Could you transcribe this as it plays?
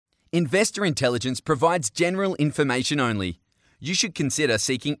Investor Intelligence provides general information only. You should consider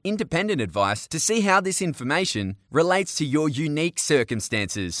seeking independent advice to see how this information relates to your unique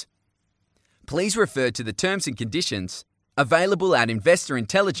circumstances. Please refer to the terms and conditions available at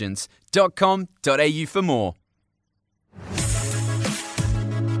investorintelligence.com.au for more.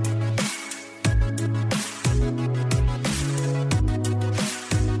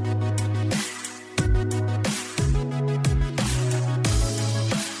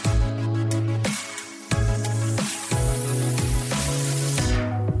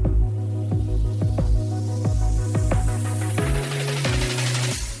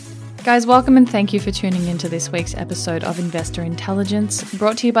 Guys, welcome and thank you for tuning into this week's episode of Investor Intelligence,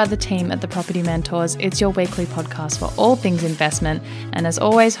 brought to you by the team at the Property Mentors. It's your weekly podcast for all things investment, and as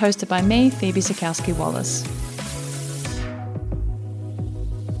always, hosted by me, Phoebe Sikowski-Wallace.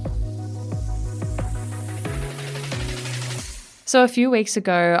 So a few weeks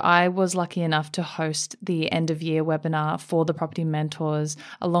ago, I was lucky enough to host the end-of-year webinar for the Property Mentors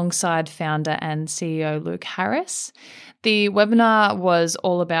alongside founder and CEO Luke Harris. The webinar was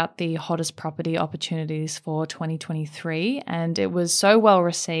all about the hottest property opportunities for 2023, and it was so well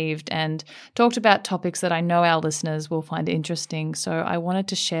received and talked about topics that I know our listeners will find interesting. So I wanted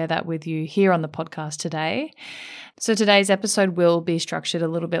to share that with you here on the podcast today. So today's episode will be structured a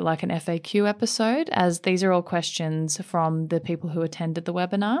little bit like an FAQ episode, as these are all questions from the people who attended the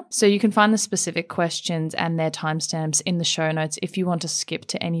webinar. So you can find the specific questions and their timestamps in the show notes if you want to skip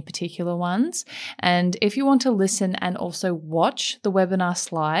to any particular ones. And if you want to listen and also watch the webinar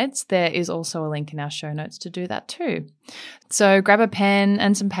slides, there is also a link in our show notes to do that too. So grab a pen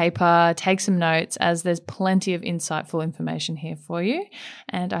and some paper, take some notes, as there's plenty of insightful information here for you,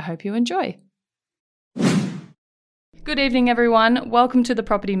 and I hope you enjoy. Good evening, everyone. Welcome to the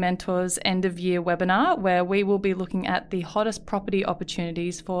Property Mentors end-of-year webinar, where we will be looking at the hottest property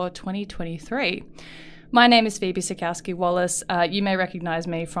opportunities for 2023. My name is Phoebe Sikowski-Wallace. You may recognise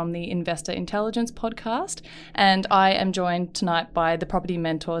me from the Investor Intelligence podcast, and I am joined tonight by the Property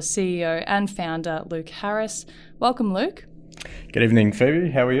Mentors CEO and founder, Luke Harris. Welcome, Luke. Good evening, Phoebe.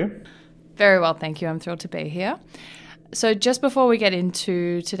 How are you? Very well, thank you. I'm thrilled to be here. So just before we get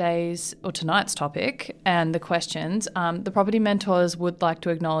into tonight's topic and the questions, the Property Mentors would like to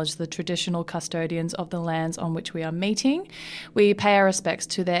acknowledge the traditional custodians of the lands on which we are meeting. We pay our respects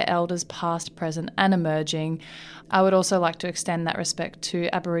to their elders past, present and emerging. I would also like to extend that respect to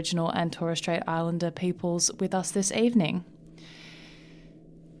Aboriginal and Torres Strait Islander peoples with us this evening.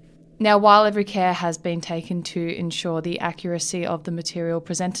 Now, while every care has been taken to ensure the accuracy of the material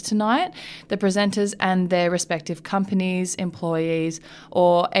presented tonight, the presenters and their respective companies, employees,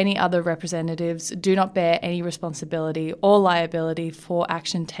 or any other representatives do not bear any responsibility or liability for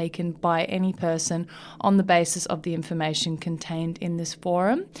action taken by any person on the basis of the information contained in this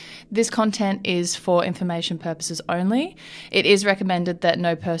forum. This content is for information purposes only. It is recommended that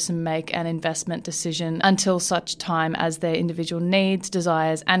no person make an investment decision until such time as their individual needs,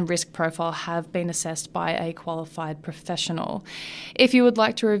 desires, and risk profile have been assessed by a qualified professional. If you would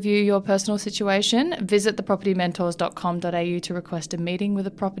like to review your personal situation, visit thepropertymentors.com.au to request a meeting with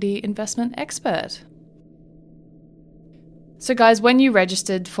a property investment expert. So guys, when you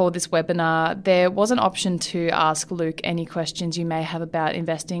registered for this webinar, there was an option to ask Luke any questions you may have about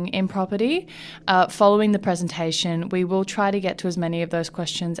investing in property. Following the presentation, we will try to get to as many of those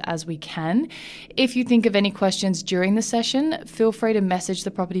questions as we can. If you think of any questions during the session, feel free to message the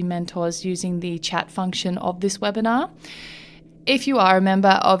Property Mentors using the chat function of this webinar. If you are a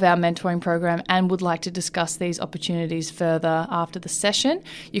member of our mentoring program and would like to discuss these opportunities further after the session,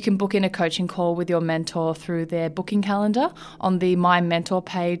 you can book in a coaching call with your mentor through their booking calendar on the My Mentor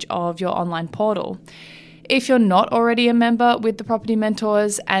page of your online portal. If you're not already a member with the Property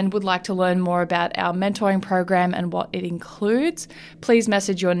Mentors and would like to learn more about our mentoring program and what it includes, please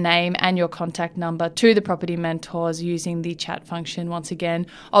message your name and your contact number to the Property Mentors using the chat function once again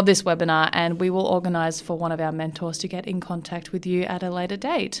of this webinar, and we will organise for one of our mentors to get in contact with you at a later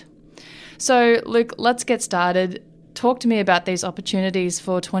date. So Luke, let's get started. Talk to me about these opportunities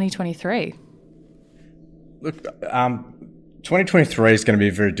for 2023. Look, 2023 is going to be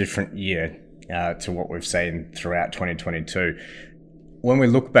a very different year to what we've seen throughout 2022. When we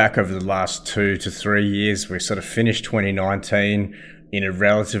look back over the last 2 to 3 years, we sort of finished 2019 in a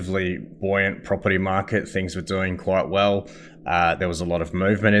relatively buoyant property market. Things were doing quite well. There was a lot of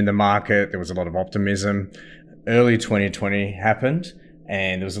movement in the market. There was a lot of optimism. Early 2020 happened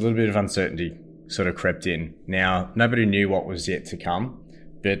and there was a little bit of uncertainty sort of crept in. Now, nobody knew what was yet to come.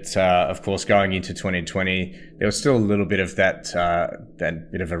 But of course, going into 2020, there was still a little bit of that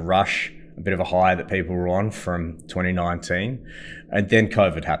bit of a rush a bit of a high that people were on from 2019. And then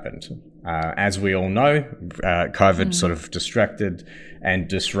COVID happened. As we all know, COVID sort of distracted and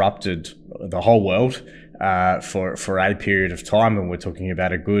disrupted the whole world for a period of time. And we're talking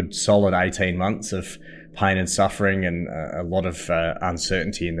about a good solid 18 months of pain and suffering and a lot of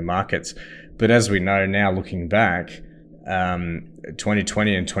uncertainty in the markets. But as we know now, looking back,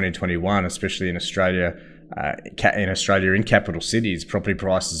 2020 and 2021, especially in Australia, in capital cities, property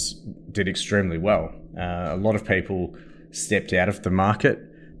prices did extremely well. A lot of people stepped out of the market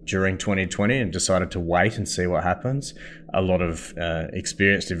during 2020 and decided to wait and see what happens. A lot of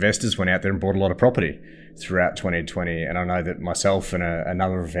experienced investors went out there and bought a lot of property throughout 2020. And I know that myself and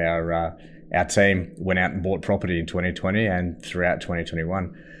another of our team went out and bought property in 2020 and throughout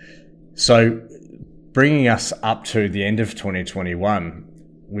 2021. So bringing us up to the end of 2021,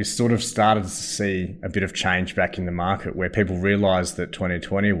 we sort of started to see a bit of change back in the market where people realised that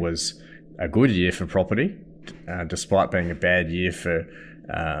 2020 was a good year for property, despite being a bad year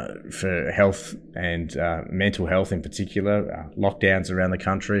for health and mental health in particular, lockdowns around the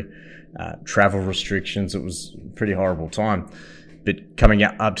country, travel restrictions. It was a pretty horrible time. But coming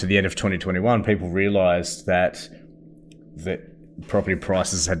up to the end of 2021, people realised that property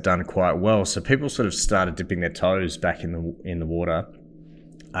prices had done quite well. So people sort of started dipping their toes back in the water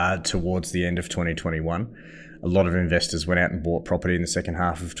towards the end of 2021. A lot of investors went out and bought property in the second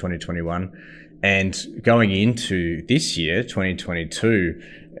half of 2021. And going into this year, 2022,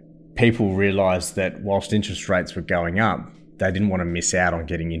 people realised that whilst interest rates were going up, they didn't want to miss out on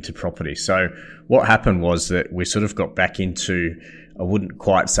getting into property. So what happened was that we sort of got back into, I wouldn't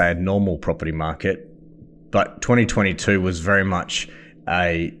quite say a normal property market, but 2022 was very much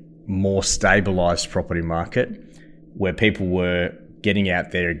a more stabilised property market where people were getting out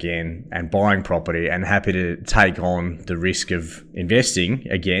there again and buying property and happy to take on the risk of investing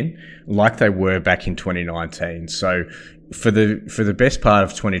again, like they were back in 2019. So for the best part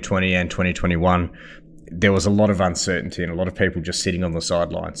of 2020 and 2021, there was a lot of uncertainty and a lot of people just sitting on the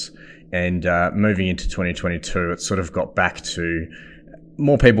sidelines. And moving into 2022, it sort of got back to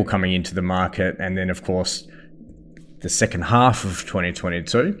more people coming into the market. And then, of course, the second half of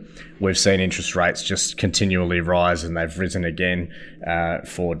 2022, we've seen interest rates just continually rise, and they've risen again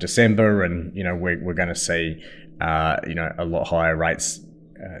for December. And, we're going to see, a lot higher rates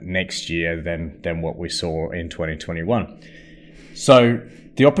next year than what we saw in 2021. So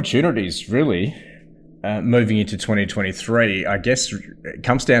the opportunities really moving into 2023, I guess it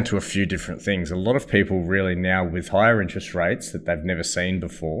comes down to a few different things. A lot of people really now with higher interest rates that they've never seen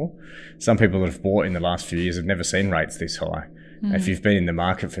before. Some people that have bought in the last few years have never seen rates this high. If you've been in the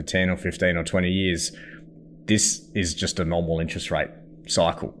market for 10 or 15 or 20 years, this is just a normal interest rate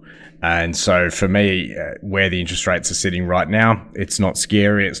cycle. And so for me, where the interest rates are sitting right now, it's not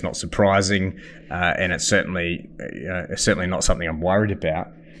scary, it's not surprising, and it's certainly not something I'm worried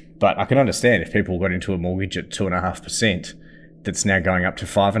about. But I can understand if people got into a mortgage at 2.5% that's now going up to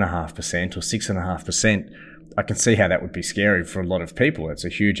 5.5% or 6.5%. I can see how that would be scary for a lot of people. It's a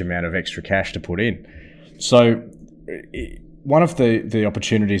huge amount of extra cash to put in. So one of the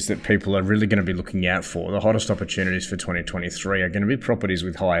opportunities that people are really going to be looking out for, the hottest opportunities for 2023, are going to be properties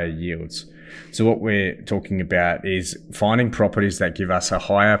with higher yields. So what we're talking about is finding properties that give us a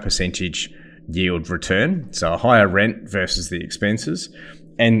higher percentage yield return, so a higher rent versus the expenses.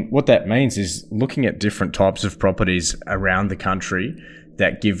 And what that means is looking at different types of properties around the country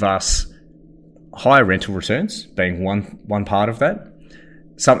that give us higher rental returns, being one part of that.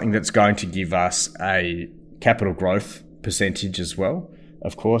 Something that's going to give us a capital growth percentage as well,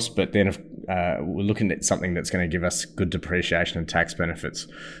 of course, but then we're looking at something that's going to give us good depreciation and tax benefits.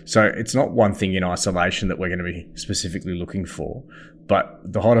 So it's not one thing in isolation that we're going to be specifically looking for, but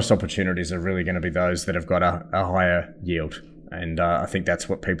the hottest opportunities are really going to be those that have got a higher yield. And I think that's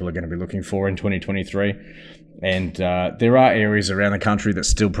what people are going to be looking for in 2023. And there are areas around the country that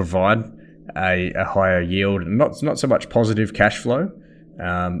still provide a higher yield, not so much positive cash flow.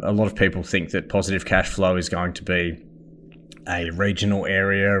 A lot of people think that positive cash flow is going to be a regional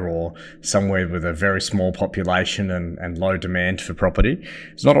area or somewhere with a very small population and low demand for property.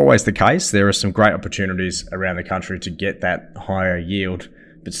 It's not always the case. There are some great opportunities around the country to get that higher yield,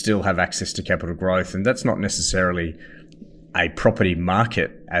 but still have access to capital growth. And that's not necessarily a property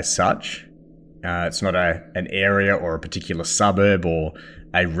market as such. It's not an area or a particular suburb or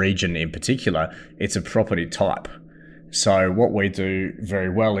a region in particular. It's a property type. So what we do very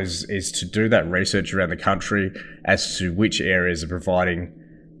well is to do that research around the country as to which areas are providing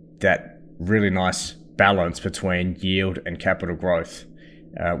that really nice balance between yield and capital growth.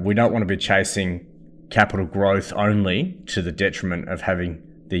 We don't want to be chasing capital growth only to the detriment of having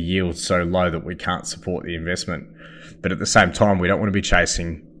the yield's so low that we can't support the investment. But at the same time, we don't want to be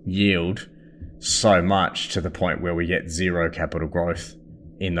chasing yield so much to the point where we get zero capital growth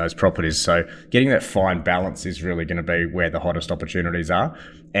in those properties. So getting that fine balance is really going to be where the hottest opportunities are,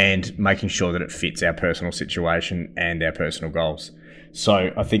 and making sure that it fits our personal situation and our personal goals.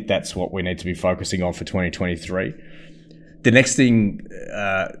 So I think that's what we need to be focusing on for 2023. The next thing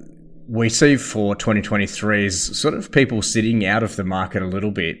we see for 2023 is sort of people sitting out of the market a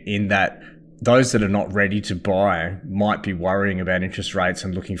little bit, in that those that are not ready to buy might be worrying about interest rates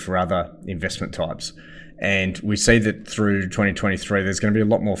and looking for other investment types. And we see that through 2023, there's going to be a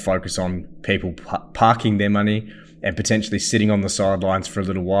lot more focus on people parking their money and potentially sitting on the sidelines for a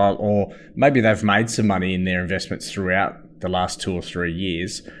little while, or maybe they've made some money in their investments throughout the last 2 or 3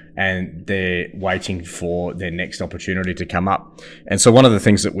 years and they're waiting for their next opportunity to come up. And so one of the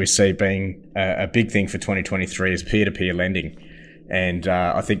things that we see being a big thing for 2023 is peer-to-peer lending. And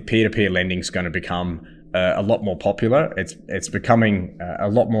I think peer-to-peer lending is going to become a lot more popular. It's becoming a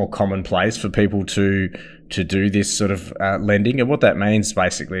lot more commonplace for people to do this sort of lending. And what that means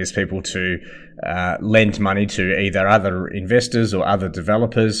basically is people to lend money to either other investors or other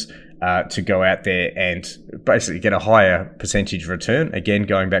developers to go out there and basically get a higher percentage return. Again,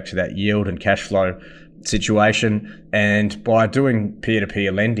 going back to that yield and cash flow situation. And by doing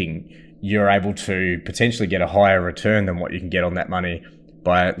peer-to-peer lending, you're able to potentially get a higher return than what you can get on that money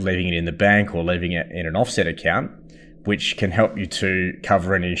by leaving it in the bank or leaving it in an offset account, which can help you to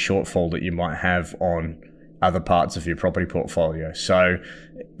cover any shortfall that you might have on other parts of your property portfolio. So,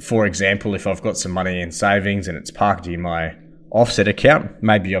 for example, if I've got some money in savings and it's parked in my offset account,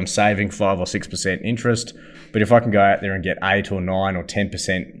 maybe I'm saving 5 or 6% interest, but if I can go out there and get 8 or 9 or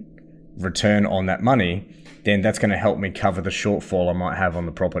 10% return on that money, then that's going to help me cover the shortfall I might have on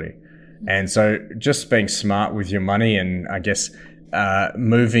the property. And so just being smart with your money, and I guess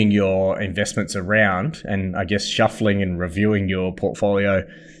moving your investments around, and I guess shuffling and reviewing your portfolio,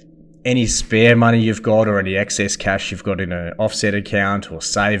 any spare money you've got or any excess cash you've got in an offset account or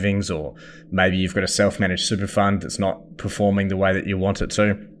savings, or maybe you've got a self-managed super fund that's not performing the way that you want it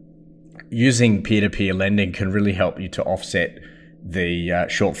to, using peer-to-peer lending can really help you to offset the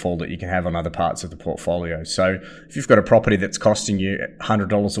shortfall that you can have on other parts of the portfolio. So if you've got a property that's costing you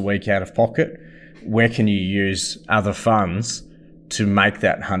 $100 a week out of pocket, where can you use other funds to make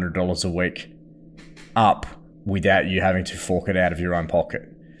that $100 a week up without you having to fork it out of your own pocket?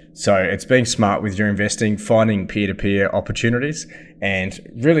 So it's being smart with your investing, finding peer-to-peer opportunities, and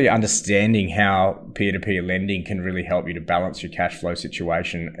really understanding how peer-to-peer lending can really help you to balance your cash flow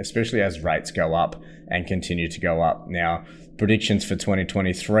situation, especially as rates go up and continue to go up. Now, predictions for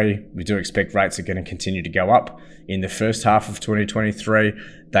 2023, we do expect rates are going to continue to go up in the first half of 2023.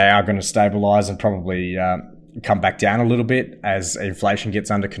 They are going to stabilize and probably come back down a little bit as inflation gets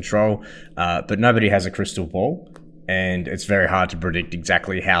under control, but nobody has a crystal ball. And it's very hard to predict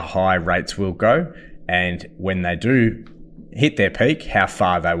exactly how high rates will go, and when they do hit their peak, how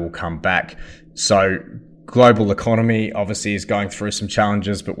far they will come back. So global economy obviously is going through some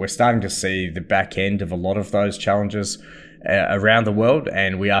challenges, but we're starting to see the back end of a lot of those challenges around the world,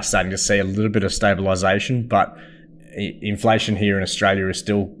 and we are starting to see a little bit of stabilization, but inflation here in Australia is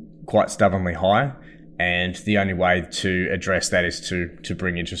still quite stubbornly high, and the only way to address that is to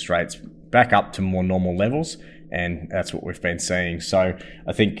bring interest rates back up to more normal levels. And that's what we've been seeing. So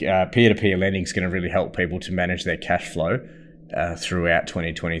I think peer-to-peer lending is going to really help people to manage their cash flow throughout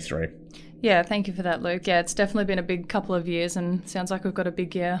 2023. Yeah, thank you for that, Luke. Yeah, it's definitely been a big couple of years, and sounds like we've got a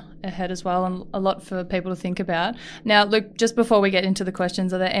big year ahead as well, and a lot for people to think about. Now, Luke, just before we get into the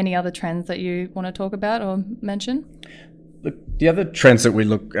questions, are there any other trends that you want to talk about or mention? Look, the other trends that we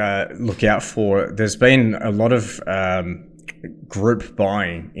look out for, there's been a lot of group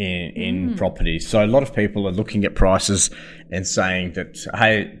buying in property. So a lot of people are looking at prices and saying that,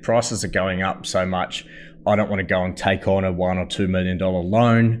 hey, prices are going up so much, I don't want to go and take on a $1 or $2 million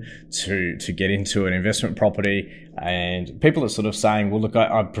loan to get into an investment property. And people are sort of saying, well, look,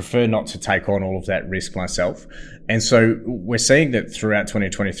 I prefer not to take on all of that risk myself. And so we're seeing that throughout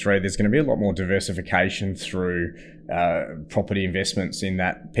 2023, there's going to be a lot more diversification through property investments, in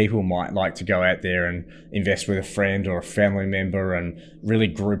that people might like to go out there and invest with a friend or a family member and really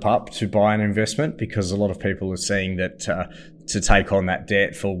group up to buy an investment, because a lot of people are seeing that to take on that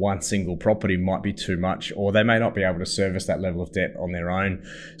debt for one single property might be too much, or they may not be able to service that level of debt on their own.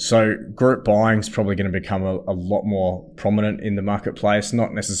 So group buying is probably going to become a lot more prominent in the marketplace,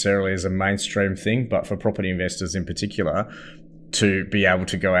 not necessarily as a mainstream thing, but for property investors in particular, to be able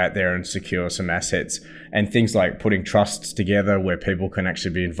to go out there and secure some assets. And things like putting trusts together where people can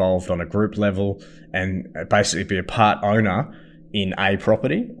actually be involved on a group level and basically be a part owner in a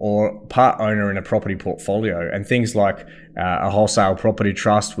property or part owner in a property portfolio. And things like a wholesale property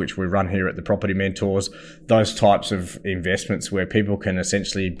trust, which we run here at the Property Mentors, those types of investments where people can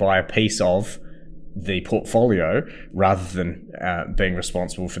essentially buy a piece of the portfolio rather than being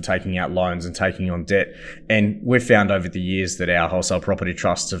responsible for taking out loans and taking on debt. And we've found over the years that our wholesale property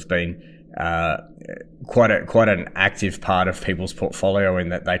trusts have been quite an active part of people's portfolio, in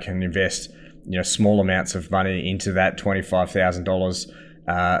that they can invest small amounts of money into that,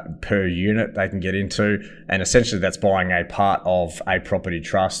 $25,000 per unit they can get into, and essentially that's buying a part of a property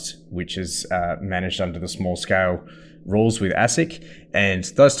trust which is managed under the small scale rules with ASIC. And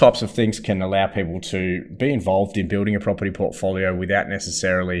those types of things can allow people to be involved in building a property portfolio without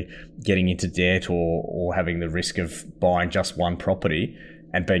necessarily getting into debt or having the risk of buying just one property,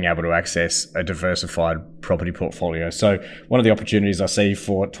 and being able to access a diversified property portfolio. So one of the opportunities I see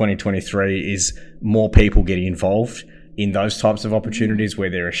for 2023 is more people getting involved in those types of opportunities where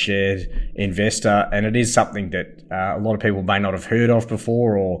they're a shared investor. And it is something that a lot of people may not have heard of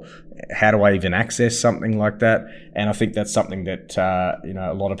before, or how do I even access something like that? And I think that's something that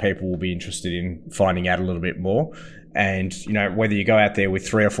a lot of people will be interested in finding out a little bit more. And whether you go out there with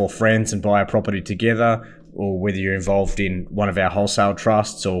 3 or 4 friends and buy a property together, or whether you're involved in one of our wholesale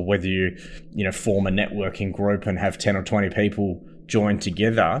trusts, or whether you form a networking group and have 10 or 20 people join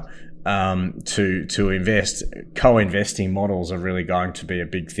together to invest, co-investing models are really going to be a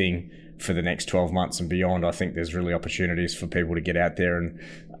big thing for the next 12 months and beyond. I think there's really opportunities for people to get out there and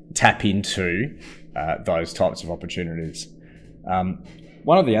tap into those types of opportunities.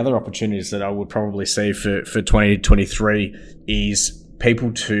 One of the other opportunities that I would probably see for 2023 is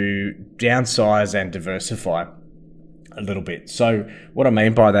people to downsize and diversify a little bit. So what I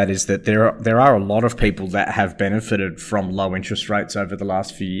mean by that is that there are a lot of people that have benefited from low interest rates over the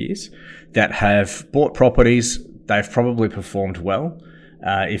last few years, that have bought properties. They've probably performed well.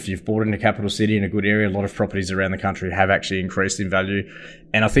 If you've bought in a capital city in a good area, a lot of properties around the country have actually increased in value.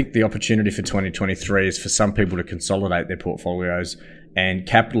 And I think the opportunity for 2023 is for some people to consolidate their portfolios and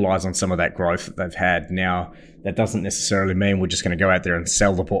capitalize on some of that growth that they've had. Now, that doesn't necessarily mean we're just going to go out there and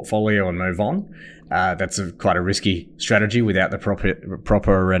sell the portfolio and move on. That's quite a risky strategy without the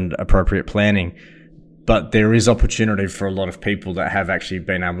proper and appropriate planning. But there is opportunity for a lot of people that have actually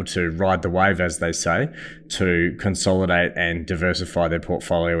been able to ride the wave, as they say, to consolidate and diversify their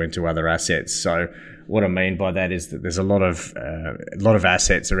portfolio into other assets. So what I mean by that is that there's a lot of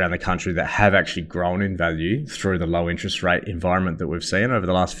assets around the country that have actually grown in value through the low interest rate environment that we've seen over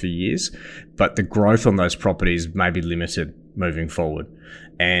the last few years, but the growth on those properties may be limited moving forward.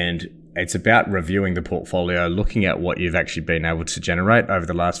 And it's about reviewing the portfolio, looking at what you've actually been able to generate over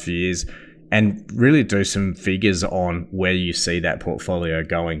the last few years, and really do some figures on where you see that portfolio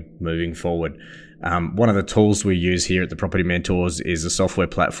going moving forward. One of the tools we use here at the Property Mentors is a software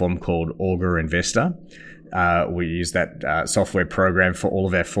platform called Augur Investor. We use that software program for all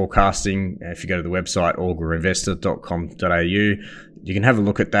of our forecasting. If you go to the website, augurinvestor.com.au, you can have a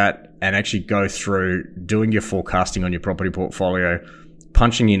look at that and actually go through doing your forecasting on your property portfolio,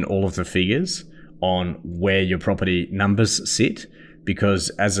 punching in all of the figures on where your property numbers sit. Because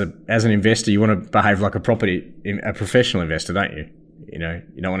as an investor, you want to behave like a professional investor, don't you? You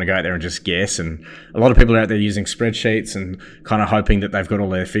don't want to go out there and just guess. And a lot of people are out there using spreadsheets and kind of hoping that they've got all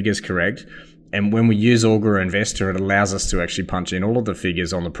their figures correct. And when we use Augur Investor, it allows us to actually punch in all of the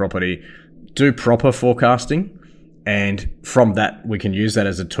figures on the property, do proper forecasting, and from that, we can use that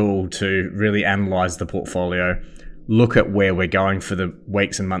as a tool to really analyze the portfolio, look at where we're going for the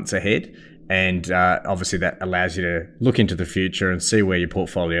weeks and months ahead. And obviously that allows you to look into the future and see where your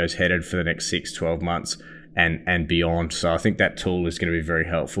portfolio is headed for the next 6-12 months and beyond. So I think that tool is going to be very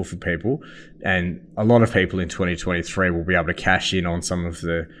helpful for people. And a lot of people in 2023 will be able to cash in on some of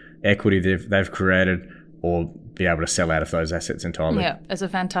the equity they've created, or be able to sell out of those assets entirely. Yeah, it's a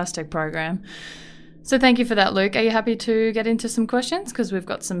fantastic program. So thank you for that, Luke. Are you happy to get into some questions? Because we've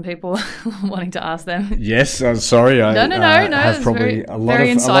got some people wanting to ask them. Yes, I'm sorry. No. have probably a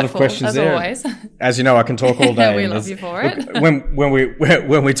lot of questions as there. Always. As you know, I can talk all day. We love you for it. Look,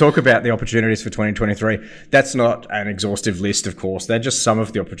 when we talk about the opportunities for 2023, that's not an exhaustive list, of course. They're just some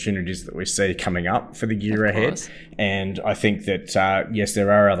of the opportunities that we see coming up for the year ahead. And I think that, yes,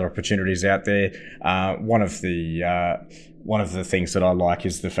 there are other opportunities out there. One of the things that I like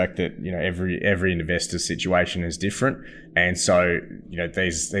is the fact that every investor's situation is different, and so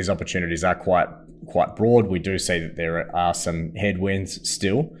these opportunities are quite broad. We do see that there are some headwinds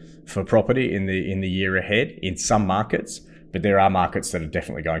still for property in the year ahead in some markets, but there are markets that are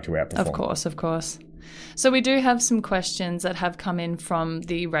definitely going to outperform. Of course. So we do have some questions that have come in from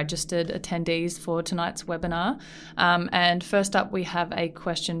the registered attendees for tonight's webinar. And first up, we have a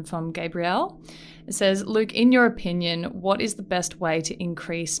question from Gabrielle. It says, Luke, in your opinion, what is the best way to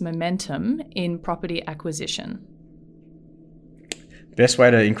increase momentum in property acquisition? Best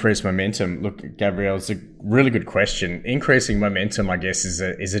way to increase momentum. Look, Gabrielle, it's a really good question. Increasing momentum, I guess, is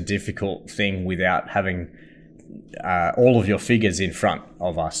a difficult thing without having all of your figures in front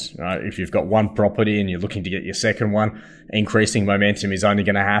of us. Right? If you've got one property and you're looking to get your second one, increasing momentum is only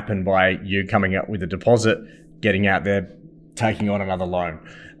going to happen by you coming up with a deposit, getting out there, taking on another loan.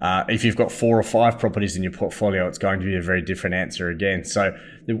 If you've got 4 or 5 properties in your portfolio, it's going to be a very different answer again. So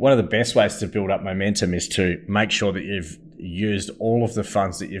one of the best ways to build up momentum is to make sure that you've used all of the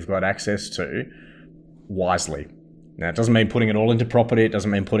funds that you've got access to wisely. Now, it doesn't mean putting it all into property. It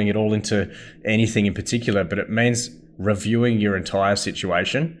doesn't mean putting it all into anything in particular, but it means reviewing your entire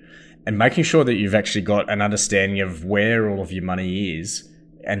situation and making sure that you've actually got an understanding of where all of your money is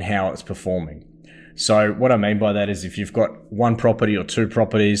and how it's performing. So what I mean by that is if you've got 1 property or 2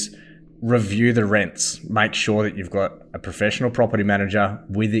 properties, review the rents. Make sure that you've got a professional property manager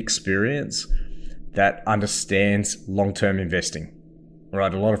with experience that understands long-term investing.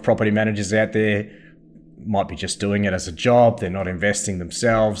 Right? A lot of property managers out there might be just doing it as a job. They're not investing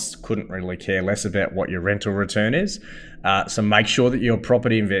themselves, couldn't really care less about what your rental return is. So make sure that your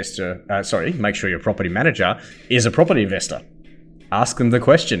make sure your property manager is a property investor. Ask them the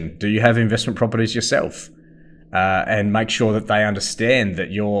question, do you have investment properties yourself? And make sure that they understand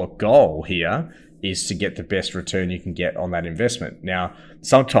that your goal here is to get the best return you can get on that investment. Now,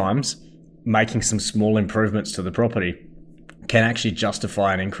 sometimes making some small improvements to the property can actually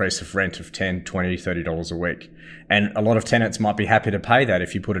justify an increase of rent of $10, $20, $30 a week. And a lot of tenants might be happy to pay that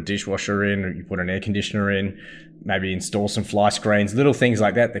if you put a dishwasher in, or you put an air conditioner in, maybe install some fly screens, little things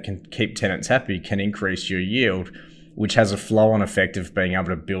like that that can keep tenants happy, can increase your yield, which has a flow-on effect of being able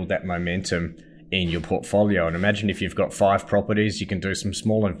to build that momentum in your portfolio. And imagine if you've got 5 properties, you can do some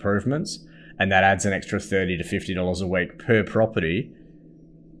small improvements, and that adds an extra $30 to $50 a week per property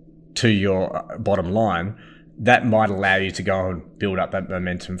to your bottom line. That might allow you to go and build up that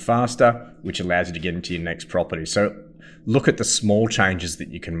momentum faster, which allows you to get into your next property. So look at the small changes that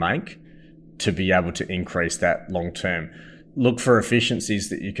you can make to be able to increase that long term. Look for efficiencies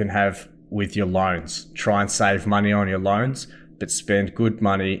that you can have with your loans. Try and save money on your loans, but spend good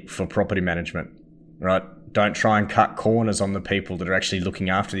money for property management, right? Don't try and cut corners on the people that are actually looking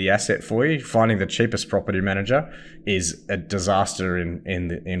after the asset for you. Finding the cheapest property manager is a disaster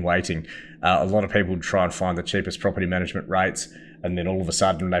in waiting. A lot of people try and find the cheapest property management rates, and then all of a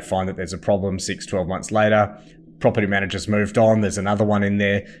sudden they find that there's a problem 6-12 months later. Property manager's moved on, there's another one in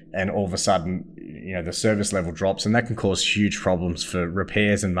there, and all of a sudden, the service level drops, and that can cause huge problems for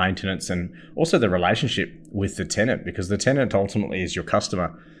repairs and maintenance, and also the relationship with the tenant, because the tenant ultimately is your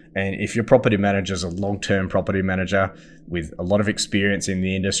customer. And if your property manager is a long-term property manager with a lot of experience in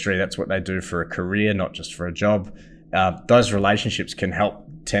the industry, that's what they do for a career, not just for a job. Those relationships can help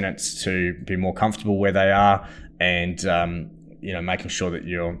tenants to be more comfortable where they are, and making sure that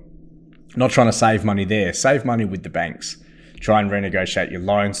you're not trying to save money there. Save money with the banks. Try and renegotiate your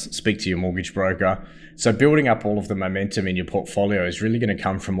loans. Speak to your mortgage broker. So building up all of the momentum in your portfolio is really going to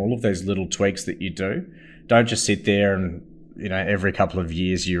come from all of those little tweaks that you do. Don't just sit there and every couple of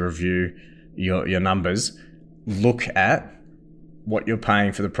years you review your numbers. Look at what you're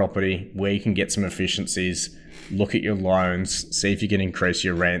paying for the property, where you can get some efficiencies, look at your loans, see if you can increase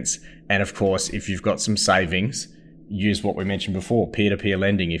your rents. And of course, if you've got some savings, use what we mentioned before, peer-to-peer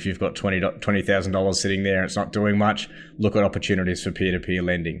lending. If you've got $20,000 sitting there and it's not doing much, look at opportunities for peer-to-peer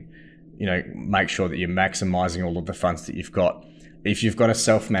lending. Make sure that you're maximizing all of the funds that you've got. If you've got a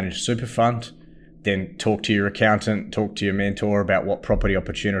self-managed super fund, then talk to your accountant, talk to your mentor about what property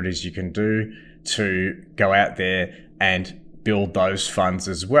opportunities you can do to go out there and build those funds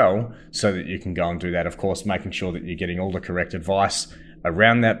as well, so that you can go and do that. Of course, making sure that you're getting all the correct advice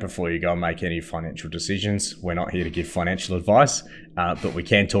around that before you go and make any financial decisions. We're not here to give financial advice, but we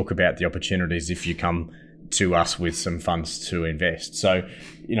can talk about the opportunities if you come to us with some funds to invest. So,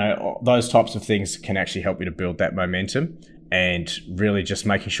 those types of things can actually help you to build that momentum, and really just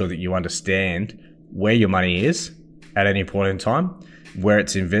making sure that you understand where your money is at any point in time, where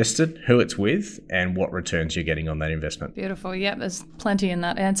it's invested, who it's with, and what returns you're getting on that investment. Beautiful. Yep, there's plenty in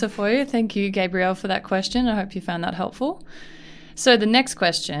that answer for you. Thank you, Gabrielle, for that question. I hope you found that helpful. So the next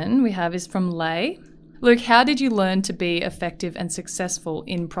question we have is from Lay. Luke, how did you learn to be effective and successful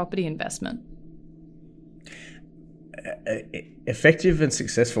in property investment? Effective and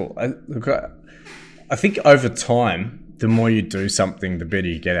successful. I think over time, the more you do something, the better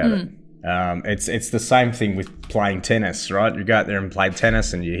you get at it. It's the same thing with playing tennis, right? You go out there and play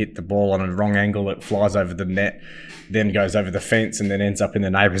tennis and you hit the ball on a wrong angle, it flies over the net, then goes over the fence and then ends up in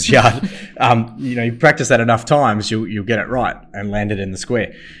the neighbour's yard. You practice that enough times, you'll get it right and land it in the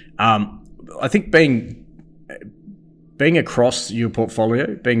square. I think being across your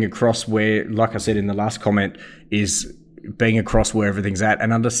portfolio, being across where, like I said in the last comment, is being across where everything's at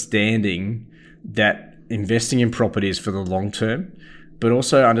and understanding that investing in property is for the long term, but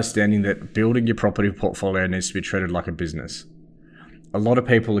also understanding that building your property portfolio needs to be treated like a business. A lot of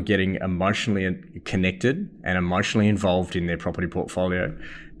people are getting emotionally connected and emotionally involved in their property portfolio.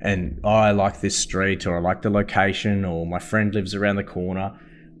 And I like this street, or I like the location, or my friend lives around the corner.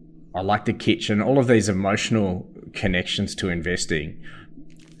 I like the kitchen. All of these emotional connections to investing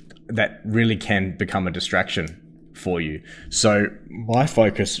that really can become a distraction for you. So my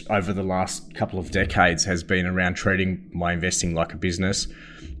focus over the last couple of decades has been around treating my investing like a business,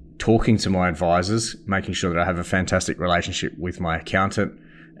 talking to my advisors, making sure that I have a fantastic relationship with my accountant,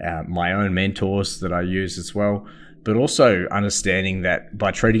 my own mentors that I use as well, but also understanding that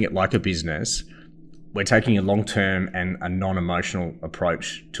by treating it like a business, we're taking a long-term and a non-emotional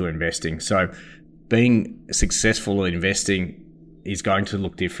approach to investing. So being successful in investing is going to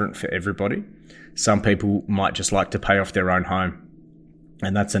look different for everybody. Some people might just like to pay off their own home,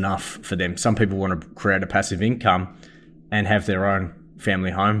 and that's enough for them. Some people want to create a passive income and have their own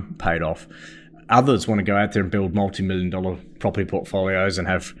family home paid off. Others want to go out there and build multi-million-dollar property portfolios and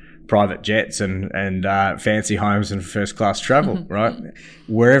have private jets and fancy homes and first-class travel, right?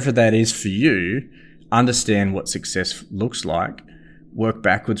 Wherever that is for you, understand what success looks like, work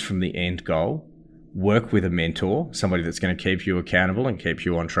backwards from the end goal, work with a mentor, somebody that's going to keep you accountable and keep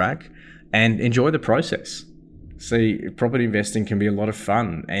you on track, and enjoy the process. See, property investing can be a lot of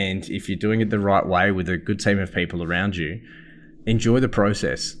fun, and if you're doing it the right way with a good team of people around you, enjoy the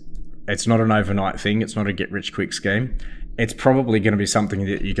process. It's not an overnight thing. It's not a get-rich-quick scheme. It's probably going to be something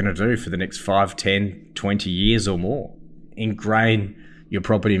that you're going to do for the next 5, 10, 20 years or more. Ingrain your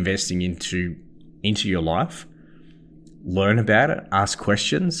property investing into your life. Learn about it. Ask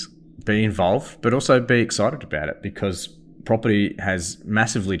questions. Be involved, but also be excited about it, because property has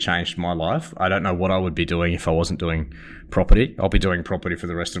massively changed my life. I don't know what I would be doing if I wasn't doing property. I'll be doing property for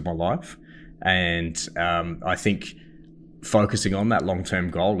the rest of my life. And I think focusing on that long-term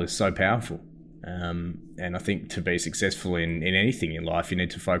goal is so powerful. And I think to be successful in anything in life, you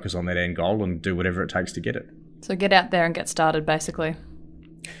need to focus on that end goal and do whatever it takes to get it. So get out there and get started, basically.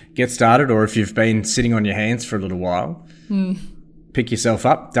 Get started, or if you've been sitting on your hands for a little while, pick yourself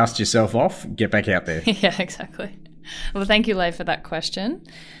up, dust yourself off, get back out there. Yeah, exactly. Well, thank you, Leigh, for that question.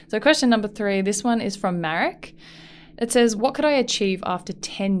 So question number 3, this one is from Marek. It says, what could I achieve after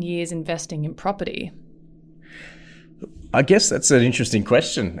 10 years investing in property? I guess that's an interesting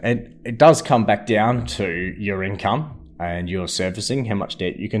question. It does come back down to your income and your servicing, how much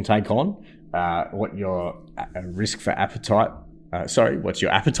debt you can take on, what your risk for appetite, what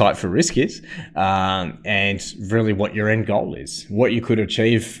your appetite for risk is, and really what your end goal is, what you could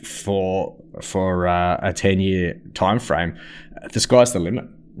achieve for a 10-year time frame. The sky's the limit,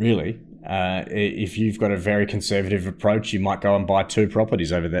 really. If you've got a very conservative approach, you might go and buy 2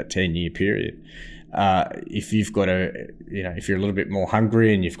 properties over that 10-year period. If you've got if you're a little bit more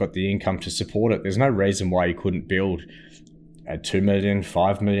hungry and you've got the income to support it, there's no reason why you couldn't build a $2 million,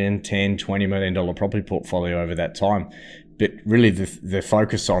 $5 million, $10, $20 million property portfolio over that time. But really the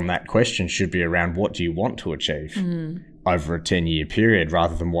focus on that question should be around what do you want to achieve over a 10-year period,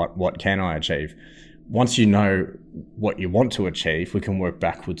 rather than what can I achieve. Once you know what you want to achieve, we can work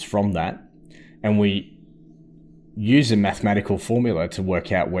backwards from that, and we use a mathematical formula to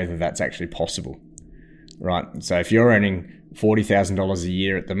work out whether that's actually possible, right? So if you're earning $40,000 a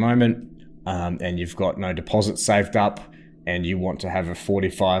year at the moment, and you've got no deposits saved up, and you want to have a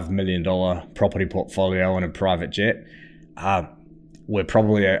 $45 million property portfolio and a private jet, we're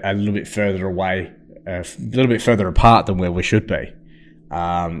probably a little bit further away, a little bit further apart than where we should be.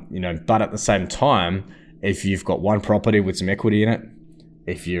 But at the same time, if you've got one property with some equity in it,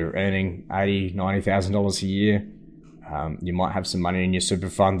 if you're earning $80,000, $90,000 a year, you might have some money in your super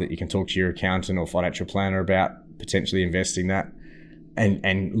fund that you can talk to your accountant or financial planner about potentially investing that,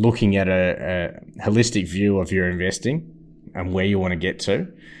 and looking at a holistic view of your investing and where you want to get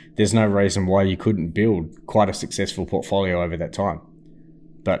to. There's no reason why you couldn't build quite a successful portfolio over that time.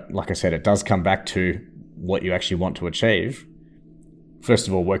 But like I said, it does come back to what you actually want to achieve. First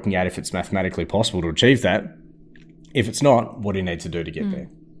of all, working out if it's mathematically possible to achieve that. If it's not, what do you need to do to get there?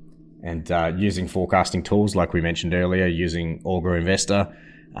 And using forecasting tools, like we mentioned earlier, using Augur Investor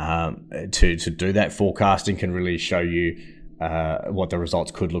to do that forecasting can really show you what the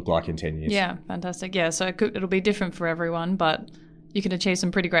results could look like in 10 years. Yeah, fantastic. Yeah, so it'll be different for everyone, but you can achieve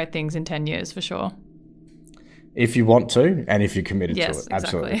some pretty great things in 10 years for sure. If you want to, and if you're committed to it. Yes,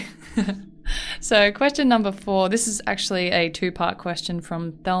 Absolutely. exactly. So question number 4, this is actually a 2-part question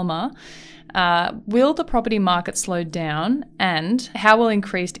from Thelma. Will the property market slow down, and how will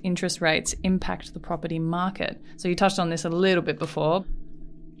increased interest rates impact the property market? So you touched on this a little bit before.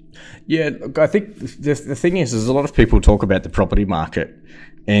 Yeah, look, I think the thing is a lot of people talk about the property market,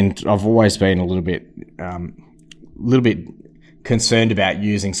 and I've always been a little bit concerned about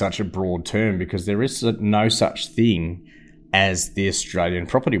using such a broad term, because there is no such thing as the Australian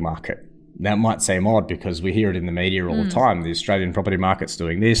property market. That might seem odd because we hear it in the media all the time. The Australian property market's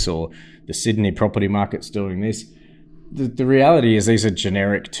doing this, or the Sydney property market's doing this. The reality is these are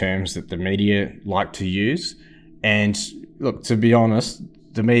generic terms that the media like to use. And look, to be honest,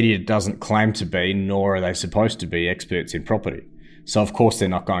 the media doesn't claim to be, nor are they supposed to be, experts in property. So of course they're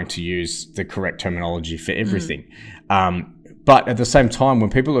not going to use the correct terminology for everything. But at the same time,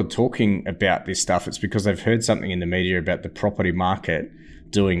 when people are talking about this stuff, it's because they've heard something in the media about the property market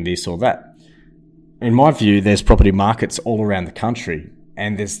doing this or that. In my view, there's property markets all around the country,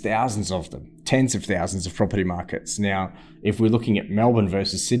 and there's thousands of them, tens of thousands of property markets. Now, if we're looking at Melbourne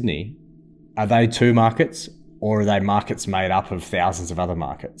versus Sydney, are they 2 markets, or are they markets made up of thousands of other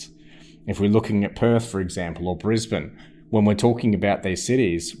markets? If we're looking at Perth, for example, or Brisbane, when we're talking about these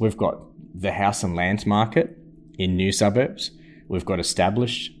cities, we've got the house and land market in new suburbs. We've got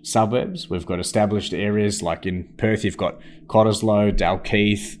established suburbs. We've got established areas like in Perth, you've got Cottesloe,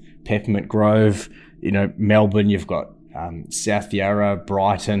 Dalkeith, Peppermint Grove. Melbourne, you've got South Yarra,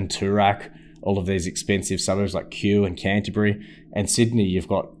 Brighton, Toorak, all of these expensive suburbs like Kew and Canterbury. And Sydney, you've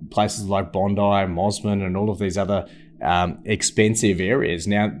got places like Bondi, Mosman, and all of these other expensive areas.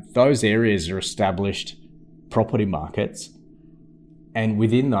 Now, those areas are established property markets. And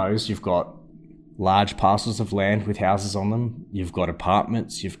within those, you've got large parcels of land with houses on them. You've got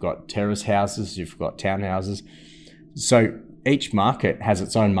apartments, you've got terrace houses, you've got townhouses. So each market has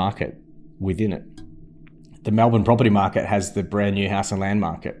its own market within it. The Melbourne property market has the brand new house and land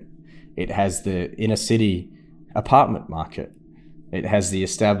market. It has the inner city apartment market. It has the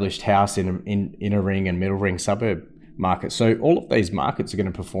established house in inner ring and middle ring suburb market. So all of these markets are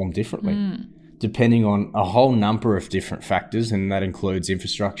going to perform differently depending on a whole number of different factors, and that includes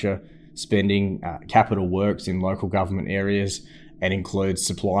infrastructure spending, capital works in local government areas, and includes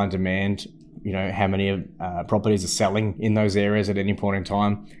supply and demand, how many properties are selling in those areas at any point in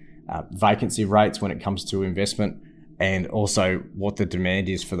time, vacancy rates when it comes to investment, and also what the demand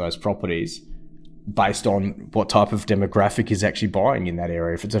is for those properties based on what type of demographic is actually buying in that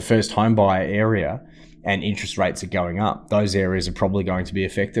area. If it's a first home buyer area and interest rates are going up, those areas are probably going to be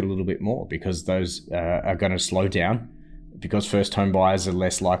affected a little bit more, because those are going to slow down, because first home buyers are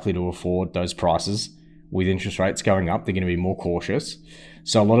less likely to afford those prices. With interest rates going up, they're going to be more cautious.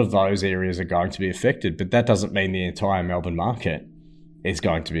 So a lot of those areas are going to be affected, but that doesn't mean the entire Melbourne market is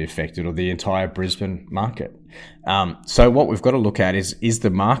going to be affected, or the entire Brisbane market. So what we've got to look at is the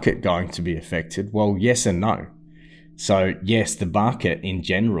market going to be affected? Well, yes and no. So yes, the market in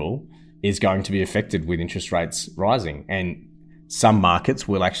general is going to be affected with interest rates rising, and some markets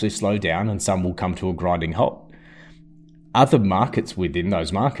will actually slow down and some will come to a grinding halt. Other markets within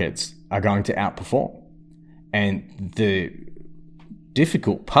those markets are going to outperform. And the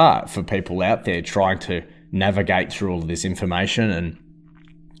difficult part for people out there trying to navigate through all of this information, and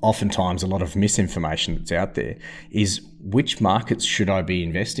oftentimes a lot of misinformation that's out there, is which markets should I be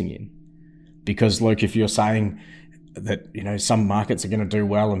investing in? Because look, if you're saying that, some markets are going to do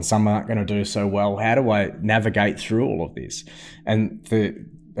well and some aren't going to do so well, how do I navigate through all of this? And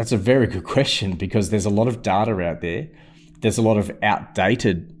that's a very good question, because there's a lot of data out there. There's a lot of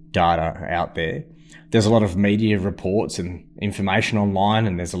outdated data out there. There's a lot of media reports and information online,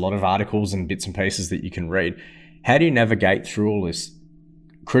 and there's a lot of articles and bits and pieces that you can read. How do you navigate through all this,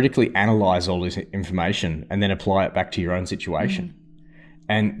 critically analyze all this information, and then apply it back to your own situation?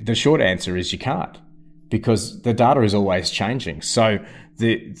 And the short answer is you can't, because the data is always changing. So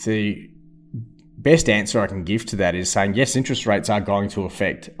the best answer I can give to that is saying, yes, interest rates are going to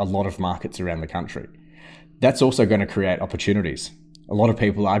affect a lot of markets around the country. That's also going to create opportunities. A lot of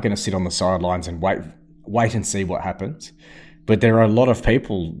people are going to sit on the sidelines and wait and see what happens. But there are a lot of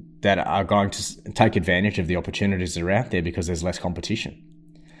people that are going to take advantage of the opportunities that are out there because there's less competition.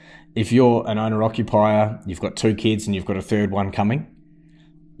 If you're an owner-occupier, you've got 2 kids and you've got a third one coming,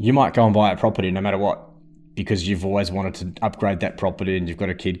 you might go and buy a property no matter what, because you've always wanted to upgrade that property and you've got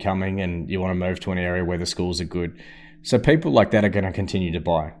a kid coming and you want to move to an area where the schools are good. So people like that are going to continue to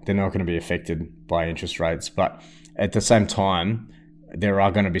buy. They're not going to be affected by interest rates. But at the same time, there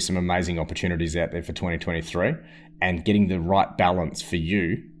are going to be some amazing opportunities out there for 2023, and getting the right balance for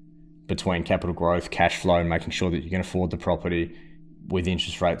you between capital growth, cash flow, and making sure that you can afford the property with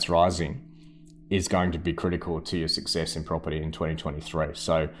interest rates rising is going to be critical to your success in property in 2023.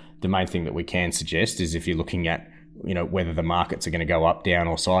 So the main thing that we can suggest is, if you're looking at, whether the markets are going to go up, down,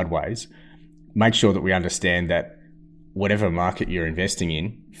 or sideways, make sure that we understand that whatever market you're investing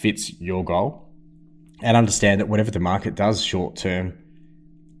in fits your goal, and understand that whatever the market does short term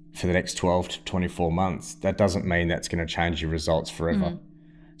for the next 12 to 24 months, that doesn't mean that's going to change your results forever.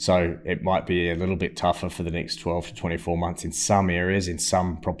 So it might be a little bit tougher for the next 12 to 24 months in some areas, in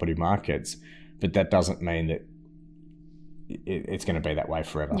some property markets, but that doesn't mean that it's going to be that way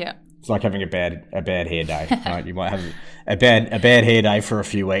forever. Yeah. It's like having a bad hair day. Right? You might have a bad hair day for a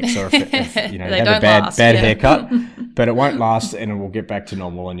few weeks, or if you have a bad haircut, but it won't last, and it will get back to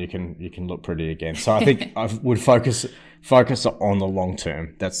normal, and you can look pretty again. So I think I would focus on the long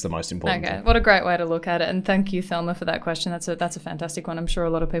term. That's the most important thing. What a great way to look at it. And thank you, Thelma, for that question. That's a fantastic one. I'm sure a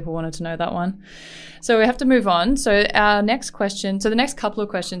lot of people wanted to know that one. So we have to move on. So our next question, the next couple of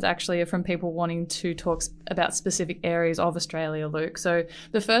questions actually are from people wanting to talk about specific areas of Australia, Luke. So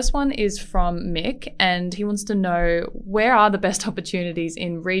the first one is from Mick, and he wants to know, where are the best opportunities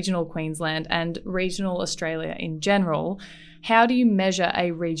in regional Queensland and regional Australia in general? How do you measure a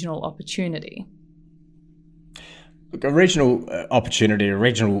regional opportunity? Look, a regional opportunity, a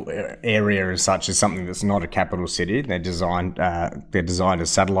regional area as such, is something that's not a capital city. They're designed as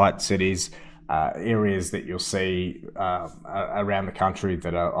satellite cities, areas that you'll see around the country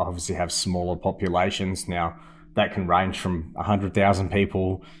that obviously have smaller populations. Now, that can range from 100,000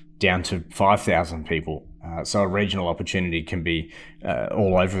 people down to 5,000 people. So a regional opportunity can be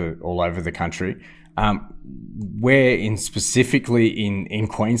all over the country. Where specifically in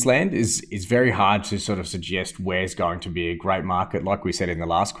Queensland is very hard to sort of suggest where's going to be a great market. Like we said in the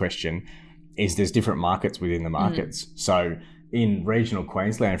last question, there's different markets within the markets. So in regional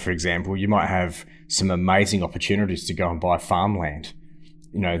Queensland, for example, you might have some amazing opportunities to go and buy farmland,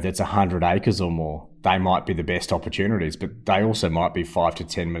 that's 100 acres or more. They might be the best opportunities, but they also might be $5 to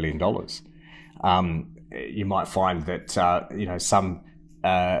 $10 million. You might find that, some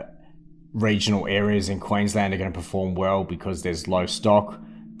regional areas in Queensland are going to perform well because there's low stock,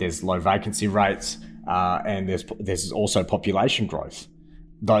 there's low vacancy rates, and there's also population growth.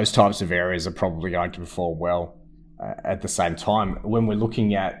 Those types of areas are probably going to perform well at the same time. When we're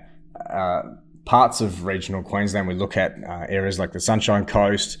looking at parts of regional Queensland, we look at areas like the Sunshine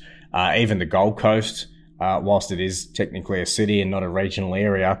Coast, even the Gold Coast. Whilst it is technically a city and not a regional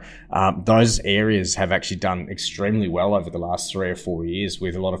area, those areas have actually done extremely well over the last 3 or 4 years,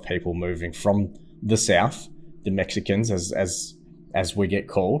 with a lot of people moving from the south, the Mexicans, as we get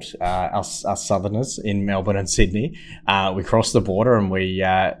called, us Southerners in Melbourne and Sydney. We cross the border and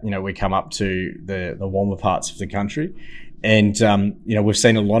we come up to the warmer parts of the country, and we've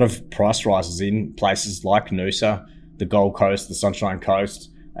seen a lot of price rises in places like Noosa, the Gold Coast, the Sunshine Coast,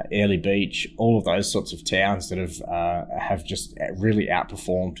 Airlie Beach, all of those sorts of towns that have just really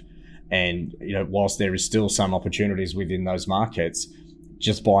outperformed. And whilst there is still some opportunities within those markets,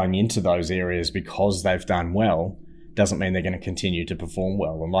 just buying into those areas because they've done well doesn't mean they're going to continue to perform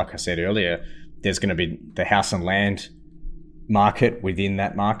well. And like I said earlier, there's going to be the house and land market within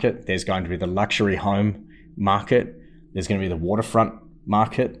that market. There's going to be the luxury home market. There's going to be the waterfront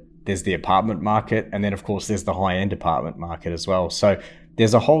market. There's the apartment market. And then, of course, there's the high-end apartment market as well. So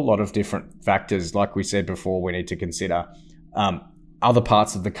there's a whole lot of different factors. Like we said before, we need to consider other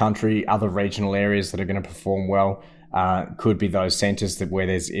parts of the country, other regional areas that are going to perform well. Could be those centres where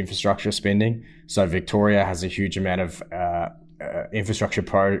there's infrastructure spending. So Victoria has a huge amount of infrastructure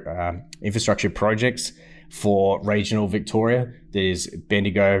projects for regional Victoria. There's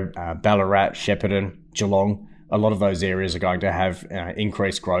Bendigo, Ballarat, Shepparton, Geelong. A lot of those areas are going to have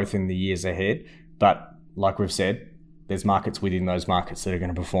increased growth in the years ahead. But like we've said, there's markets within those markets that are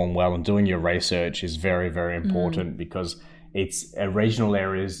going to perform well, and doing your research is very, very important because it's regional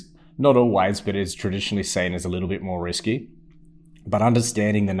areas, not always, but it's traditionally seen as a little bit more risky. But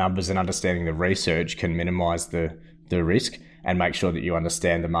understanding the numbers and understanding the research can minimise the risk and make sure that you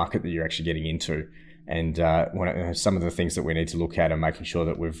understand the market that you're actually getting into. And some of the things that we need to look at are making sure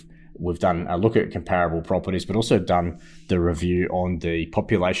that we've done a look at comparable properties, but also done the review on the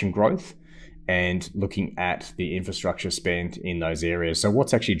population growth and looking at the infrastructure spend in those areas. So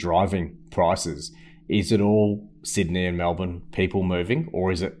what's actually driving prices? Is it all Sydney and Melbourne people moving,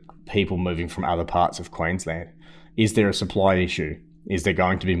 or is it people moving from other parts of Queensland? Is there a supply issue? Is there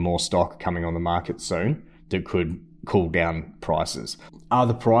going to be more stock coming on the market soon that could cool down prices. Are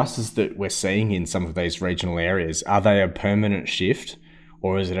the prices that we're seeing in some of these regional areas, are they a permanent shift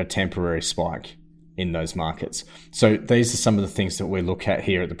or is it a temporary spike in those markets? So these are some of the things that we look at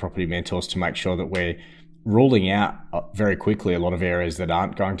here at the Property Mentors to make sure that we're ruling out very quickly a lot of areas that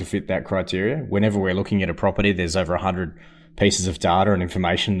aren't going to fit that criteria. Whenever we're looking at a property, there's over 100 pieces of data and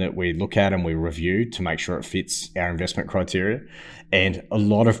information that we look at and we review to make sure it fits our investment criteria. And a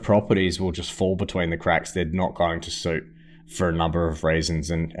lot of properties will just fall between the cracks. They're not going to suit for a number of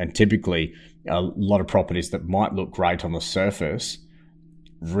reasons. And typically, a lot of properties that might look great on the surface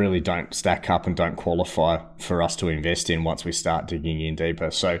really don't stack up and don't qualify for us to invest in once we start digging in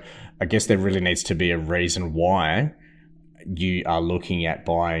deeper. So I guess there really needs to be a reason why you are looking at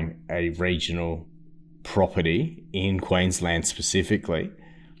buying a regional property in Queensland specifically,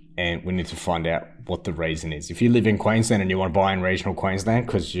 and we need to find out what the reason is. If you live in Queensland and you want to buy in regional Queensland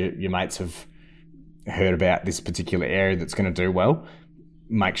because your mates have heard about this particular area that's going to do well,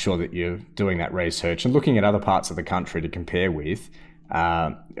 make sure that you're doing that research and looking at other parts of the country to compare with,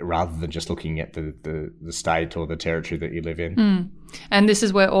 rather than just looking at the state or the territory that you live in. And this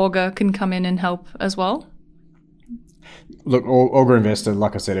is where Augur can come in and help as well? Look, Augur Investor,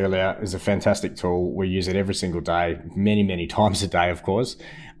 like I said earlier, is a fantastic tool. We use it every single day, many times a day, of course.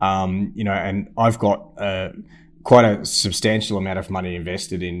 And I've got quite a substantial amount of money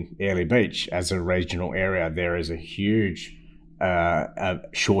invested in Airlie Beach as a regional area. There is a huge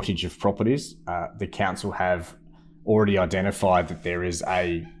shortage of properties. The council have already identified that there is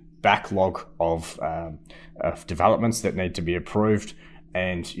a backlog of developments that need to be approved.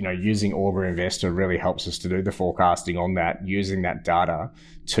 And, using Augur Investor really helps us to do the forecasting on that, using that data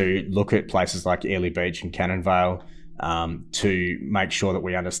to look at places like Airlie Beach and Cannon Vale, to make sure that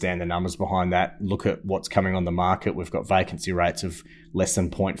we understand the numbers behind that, look at what's coming on the market. We've got vacancy rates of less than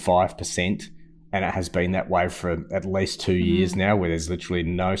 0.5%, and it has been that way for at least 2 years now, where there's literally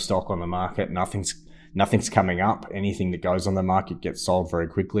no stock on the market. Nothing's coming up. Anything that goes on the market gets sold very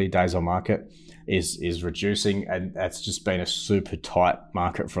quickly. Days on market is reducing, and that's just been a super tight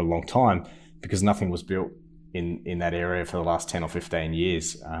market for a long time because nothing was built in that area for the last 10 or 15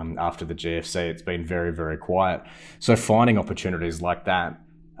 years. After the GFC, it's been very, very quiet. So finding opportunities like that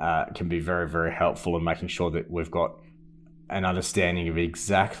can be very, very helpful in making sure that we've got an understanding of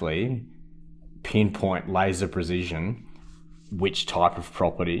exactly pinpoint laser precision which type of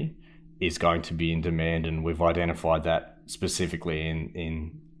property is going to be in demand, and we've identified that specifically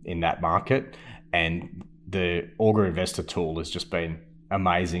in that market. And the Augur Investor tool has just been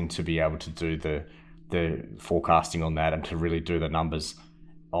amazing to be able to do the forecasting on that and to really do the numbers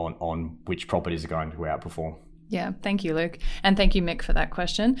on which properties are going to outperform. Yeah, thank you, Luke. And thank you, Mick, for that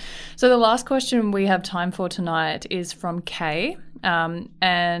question. So the last question we have time for tonight is from Kay.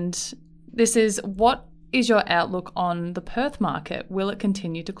 And this is, what is your outlook on the Perth market? Will it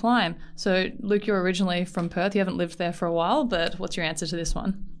continue to climb? So, Luke, you're originally from Perth. You haven't lived there for a while, but what's your answer to this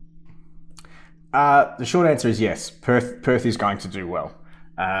one? The short answer is yes. Perth is going to do well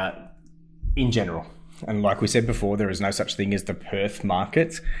in general. And like we said before, there is no such thing as the Perth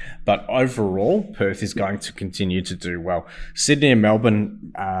market. But overall, Perth is going to continue to do well. Sydney and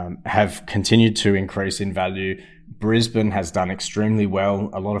Melbourne have continued to increase in value. Brisbane has done extremely well.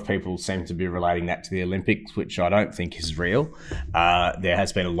 A lot of people seem to be relating that to the Olympics, which I don't think is real. There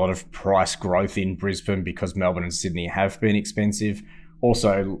has been a lot of price growth in Brisbane because Melbourne and Sydney have been expensive.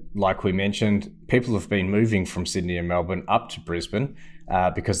 Also, like we mentioned, people have been moving from Sydney and Melbourne up to Brisbane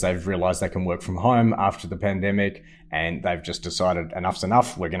because they've realised they can work from home after the pandemic, and they've just decided enough's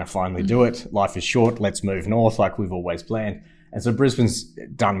enough. We're going to finally do it. Life is short. Let's move north like we've always planned. And so Brisbane's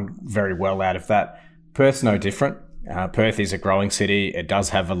done very well out of that. Perth's no different. Perth is a growing city. It does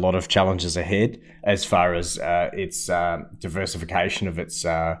have a lot of challenges ahead as far as its diversification of its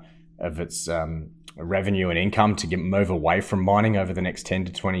revenue and income to move away from mining over the next 10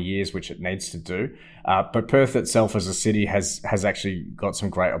 to 20 years, which it needs to do. But Perth itself as a city has actually got some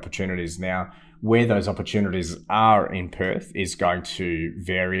great opportunities now. Where those opportunities are in Perth is going to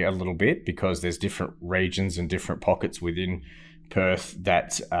vary a little bit because there's different regions and different pockets within Perth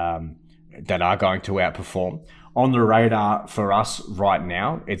that are going to outperform. On the radar for us right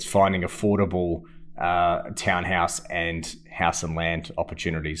now, it's finding affordable townhouse and house and land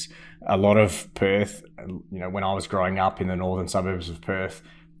opportunities. A lot of Perth, when I was growing up in the northern suburbs of Perth,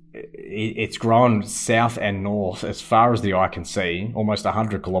 it's grown south and north as far as the eye can see, almost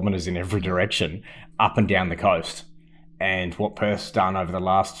 100 kilometres in every direction, up and down the coast. And what Perth's done over the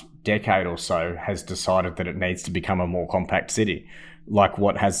last decade or so has decided that it needs to become a more compact city.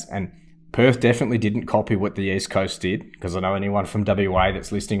 And Perth definitely didn't copy what the East Coast did, because I know anyone from WA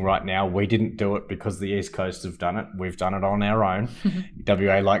that's listening right now, we didn't do it because the East Coast have done it. We've done it on our own.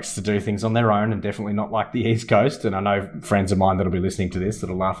 WA likes to do things on their own and definitely not like the East Coast. And I know friends of mine that'll be listening to this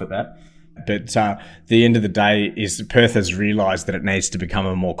that'll laugh at that. But the end of the day is Perth has realised that it needs to become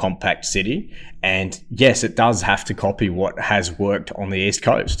a more compact city. And yes, it does have to copy what has worked on the East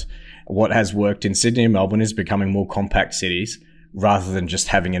Coast. What has worked in Sydney and Melbourne is becoming more compact cities, rather than just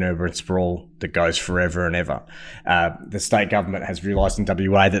having an urban sprawl that goes forever and ever. The state government has realised in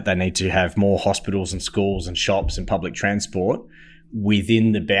WA that they need to have more hospitals and schools and shops and public transport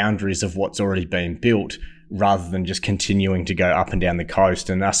within the boundaries of what's already been built, rather than just continuing to go up and down the coast.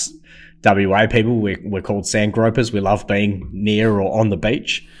 And us WA people, we're called sand gropers. We love being near or on the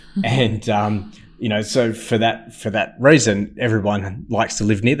beach. And, so for that reason, everyone likes to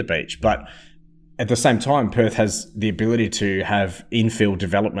live near the beach. But at the same time, Perth has the ability to have infill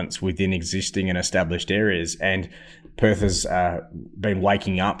developments within existing and established areas, and Perth has been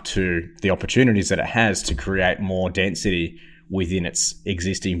waking up to the opportunities that it has to create more density within its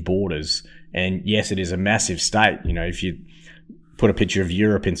existing borders. And yes, it is a massive state. If you put a picture of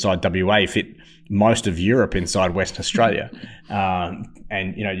Europe inside WA, fit most of Europe inside Western Australia.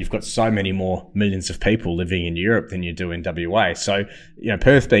 And you've got so many more millions of people living in Europe than you do in WA. So,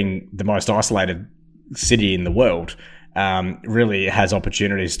 Perth being the most isolated city in the world, really has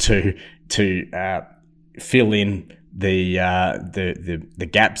opportunities to fill in the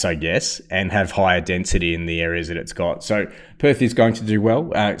gaps, I guess, and have higher density in the areas that it's got. So Perth is going to do well.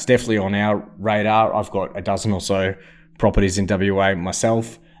 It's definitely on our radar. I've got a dozen or so properties in WA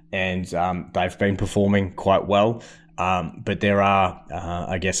myself, and they've been performing quite well. But there are,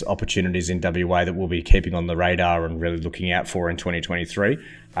 opportunities in WA that we'll be keeping on the radar and really looking out for in 2023.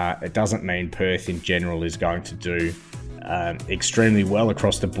 It doesn't mean Perth in general is going to do extremely well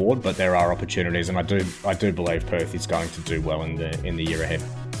across the board, but there are opportunities, and I do believe Perth is going to do well in the year ahead.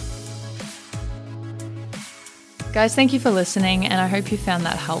 Guys, thank you for listening, and I hope you found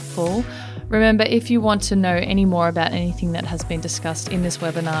that helpful. Remember, if you want to know any more about anything that has been discussed in this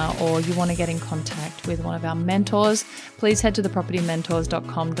webinar, or you want to get in contact with one of our mentors, please head to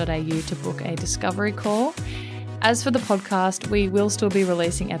thepropertymentors.com.au to book a discovery call. As for the podcast, we will still be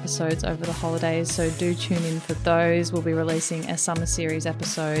releasing episodes over the holidays, so do tune in for those. We'll be releasing a summer series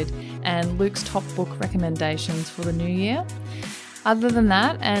episode and Luke's top book recommendations for the new year. Other than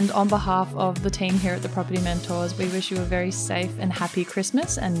that, and on behalf of the team here at The Property Mentors, we wish you a very safe and happy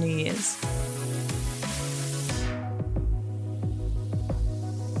Christmas and New Year's.